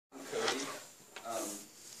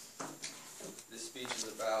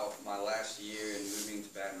about my last year and moving to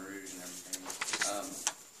Baton Rouge and everything,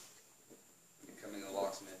 becoming a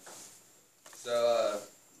locksmith. So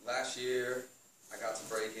last year I got to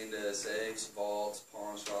break into safes, vaults,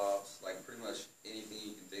 pawn shops, like pretty much anything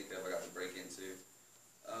you can think of I got to break into.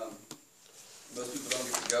 Most people don't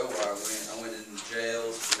get to go where I went. I went in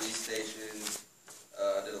jails, police stations,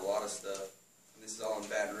 I did a lot of stuff. And this is all in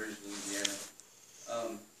Baton Rouge, Louisiana.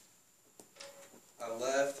 I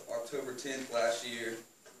left October 10th last year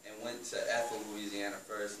and went to Ethel, Louisiana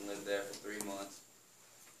first and lived there for 3 months.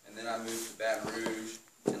 And then I moved to Baton Rouge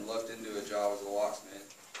and looked into a job as a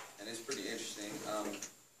locksmith. And it's pretty interesting.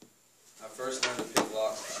 I first learned to pick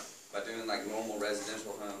locks by doing like normal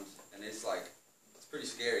residential homes. And it's pretty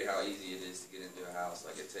scary how easy it is to get into a house.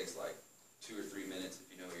 Like it takes like 2 or 3 minutes if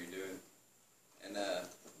you know what you're doing. And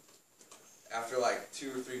after like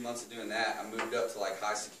 2 or 3 months of doing that, I moved up to like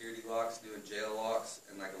high security locks, doing jail locks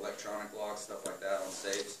and like electronic locks, stuff like that on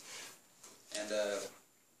safes. And I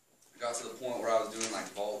got to the point where I was doing like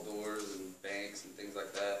vault doors and banks and things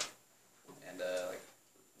like that, and like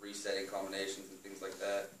resetting combinations and things like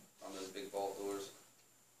that on those big vault doors.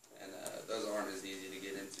 And those aren't as easy to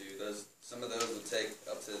get into. Some of those would take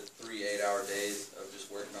up to 3 8-hour days of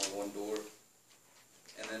just working on one door.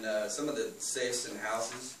 And then some of the safes in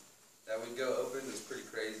houses that would go open is pretty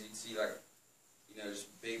crazy. You'd see like,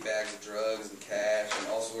 just big bags of drugs and cash and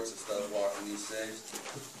all sorts of stuff locked in these safes.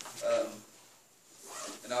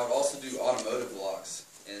 And I would also do automotive locks,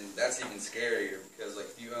 and that's even scarier because like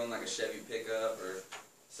if you own like a Chevy pickup or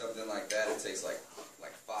something like that, it takes like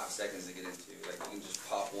 5 seconds to get into. Like you can just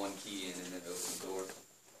pop one key in and then open the door.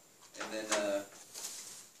 And then I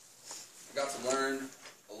got to learn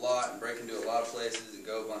a lot and break into a lot of places and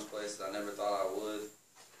go a bunch of places I never thought I would.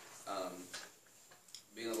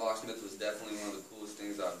 Being a locksmith was definitely one of the coolest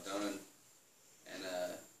things I've done. And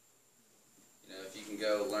if you can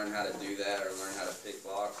go learn how to do that or learn how to pick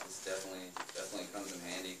locks, it's definitely comes in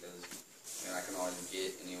handy because I can always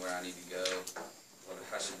get anywhere I need to go, whether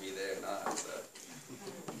I should be there or not. So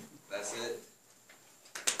that's it.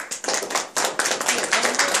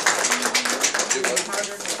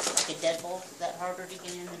 Harder, like a deadbolt, is that harder to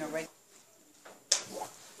get in than a regular?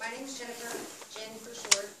 My name's Jennifer, Jen for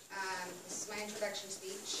short. This is my introduction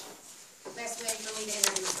speech. The best way for me to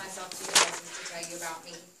introduce myself to you guys is to tell you about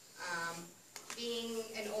me. Being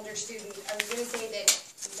an older student, I was going to say that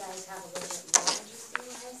you guys have a little bit more interesting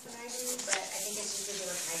lives than I do, but I think it's just because they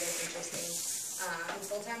were kind of interesting. I'm a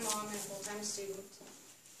full-time mom and a full-time student.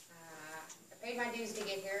 I paid my dues to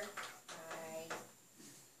get here. I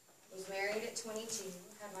was married at 22,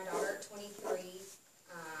 had my daughter at 23.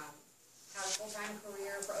 Had a full-time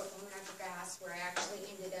career for Oklahoma Natural Gas, where I actually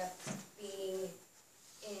ended up being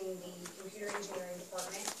in the computer engineering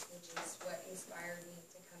department, which is what inspired me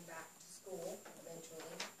to come back to school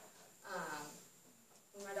eventually.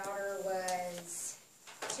 When my daughter was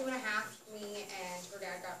 2 and a half, me and her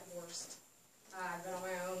dad got divorced. I've been on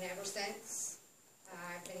my own ever since.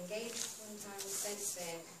 I've been engaged one time since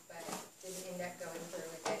then, but didn't end up going through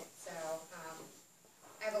with it. So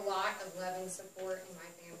I have a lot of love and support in my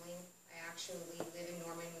family. I actually live in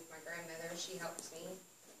Norman with my grandmother. She helps me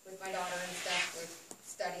with my daughter and stuff, with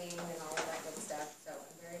studying and all of that good stuff. So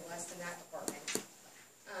I'm very blessed in that department.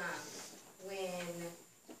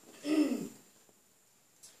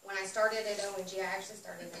 When I started at ONG, I actually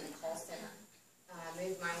started in the call center.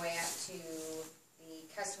 Moved my way up to the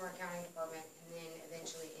customer accounting department, and then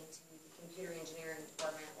eventually into the computer engineering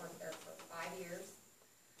department. I worked there for 5 years.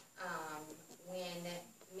 When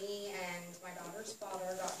me and my daughter's father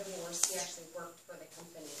got divorced, he actually worked for the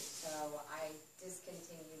company, so I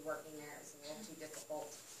discontinued working there. It was a little too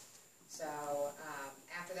difficult. So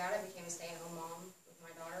after that, I became a stay-at-home mom with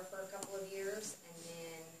my daughter for a couple of years, and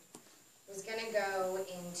then was going to go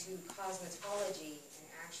into cosmetology, and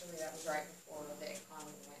actually that was right before the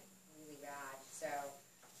economy went really bad. So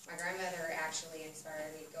my grandmother actually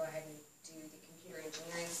inspired me to go ahead and do the computer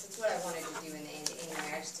engineering. It's what I wanted to do in the end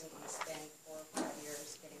anyway. I just didn't want to spend 4 or 5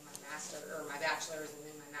 years getting my master or my bachelor's and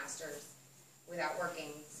then my master's without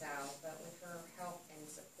working. So, but with her help and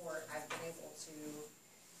support, I've been able to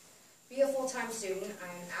be a full-time student.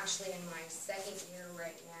 I'm actually in my 2nd year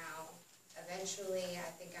right now. Eventually, I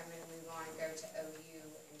think I'm going to move on and go to OU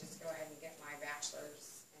and just go ahead and get my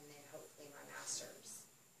bachelor's and then hopefully my master's.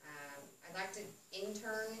 I'd like to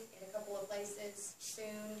intern in a couple of places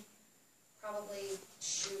soon. Probably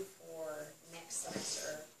shoot for next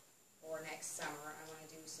semester or next summer. I want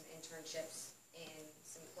to do some internships in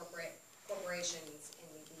some corporations in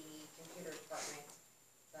the computer department.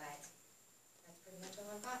 But that's pretty much all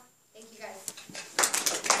I've got. Thank you guys.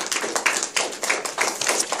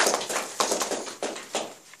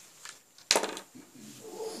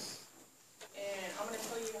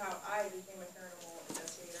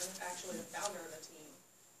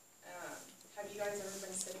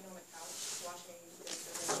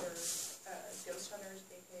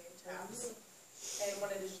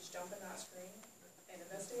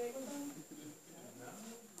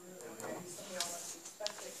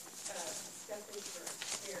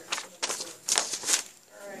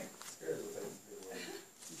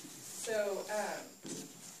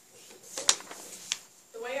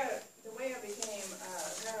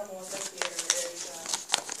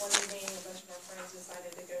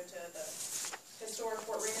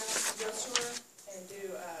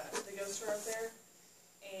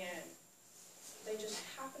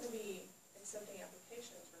 accepting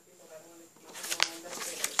applications for people that wanted to be criminal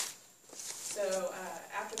investigators. So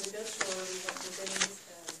after the ghost tour, we went to Denny's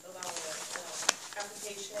and filled out an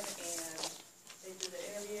application, and they did the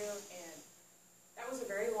interview, and that was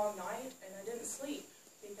a very long night, and I didn't sleep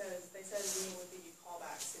because they said we would give you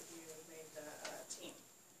callbacks if you made the team.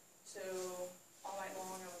 So all night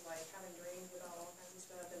long I was like having dreams about all kinds of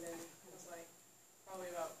stuff, and then it was like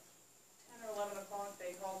probably about 10 or 11 o'clock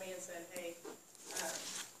they called me and said, hey,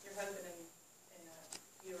 your husband and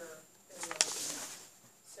you are going to be on the team now.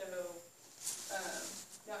 So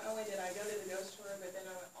not only did I go to the ghost tour, but then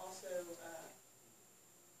I also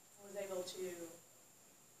was able to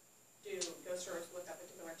do ghost tours with that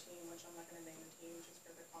particular team, which I'm not going to name the team just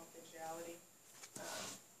for the confidentiality.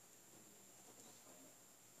 Okay.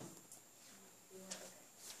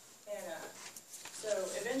 And so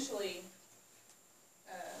eventually,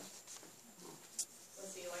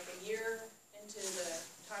 let's see, like a year into the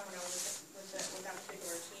time when I was with that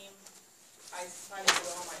particular team, I decided to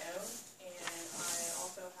go on my own, and I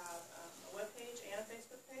also have a webpage and a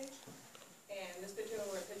Facebook page. And this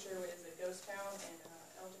particular picture is a ghost town in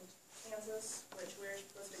Elgin, Kansas, which we're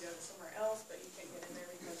supposed to go to somewhere else, but you can't get in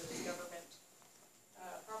there because of the government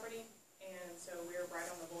property. And so we're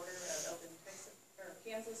right on the border of Elgin,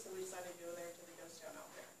 Kansas, so we decided to go there to the ghost town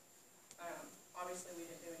out there. Obviously, we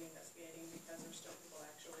didn't do any investigating because there's still people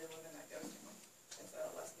actually live in that ghost town. It's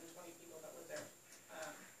less than 20 people that live there.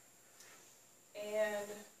 And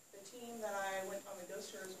the team that I went on the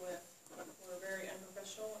ghost tours with were very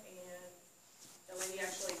unprofessional, and the lady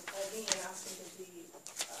actually called me and asked me to be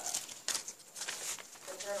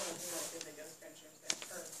the paranormal team that did the ghost adventures there,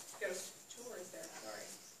 or ghost tours there, sorry.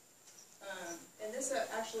 And this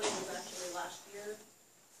actually was last year.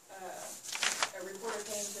 A reporter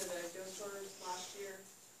came to the ghost tours last year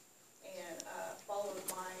and followed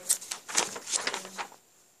my team,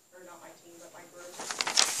 or not my team, but my group,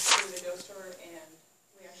 through the ghost tour, and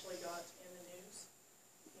we actually got in the news,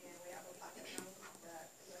 and we have a plaque at home that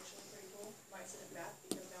is actually pretty cool. Might send it back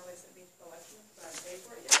because now they sent me to collection because I haven't paid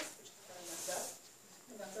for it yet, which is kind of messed up,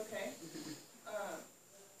 but that's okay.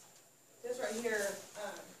 This right here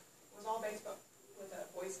was all based with the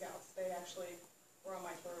Boy Scouts. They actually were on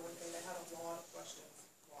my tour with me. They had a lot of questions.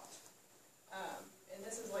 And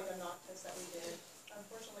this is like a knock test that we did.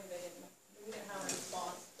 Unfortunately, we didn't have a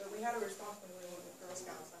response, but we had a response when we went with Girl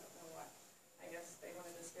Scouts. I don't know why. I guess they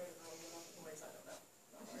wanted to scare the girls and not the boys. I don't know.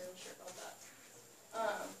 I'm not really sure about that.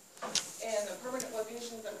 And the permanent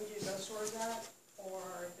locations that we do ghost tours at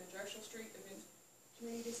are the Drexel Street Event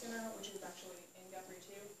Community Center, which is actually in Guthrie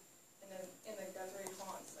too, and then in the Guthrie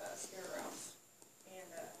Fonts Scare Routes. And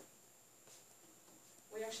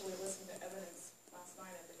we actually listened to evidence last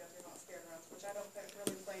night at the Guthrie Fonts Scare Routes, which I don't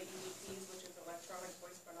really play EVPs, which is electronic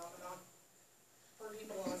voice phenomenon, for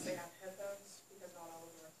people unless they have headphones, because not all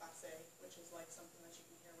of them are Class A, which is like something that you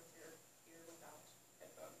can hear with your ear without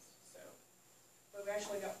headphones. So, but we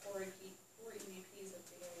actually got four EVPs at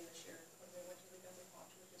the beginning of this year when we went to the Guthrie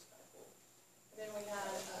Fonts, which is kind of cool. And then we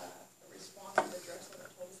had a response to the Drexel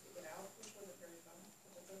that told us to get out, which wasn't very fun,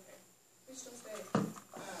 but that's okay. We still stayed.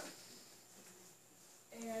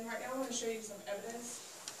 And right now I want to show you some evidence.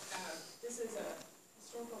 This is a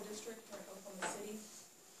historical district here in Oklahoma City.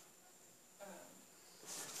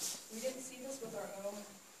 We didn't see this with our own.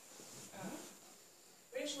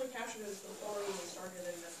 We actually captured this before we even started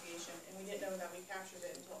the investigation, and we didn't know that we captured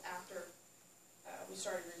it until after we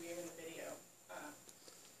started reviewing the video.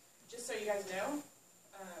 Just so you guys know,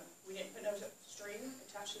 we didn't put no string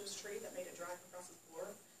attached to this tree that made it drag across the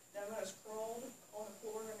floor. None of us crawled on the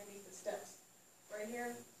floor underneath the steps right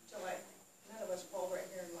here. So like, none of us crawled right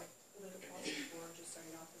here and like pulled it across the floor, just so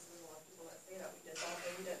you know, because there's a lot of people that say that we did that,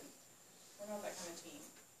 but we didn't. We're not that kind of team.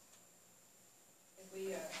 If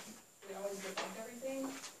we always debunk everything,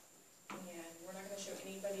 and we're not going to show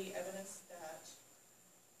anybody evidence that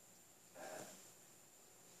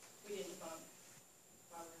we didn't debunk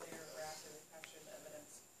while we were there or after we captured the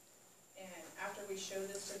evidence. And after we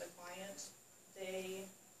showed this to the client,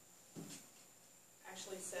 they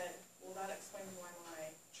actually said, well, that explains why my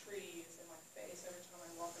tree is in my face every time I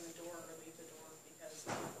walk in the door or leave the door, because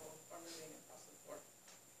people are moving across the floor.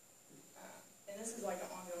 And this is like an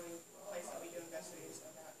ongoing place that we do investigations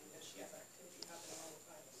of that, because she has activity happening all the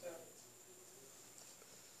time. So,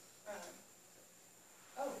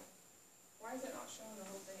 oh, why is it not showing the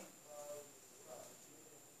whole thing?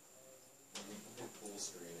 Full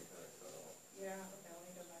screen.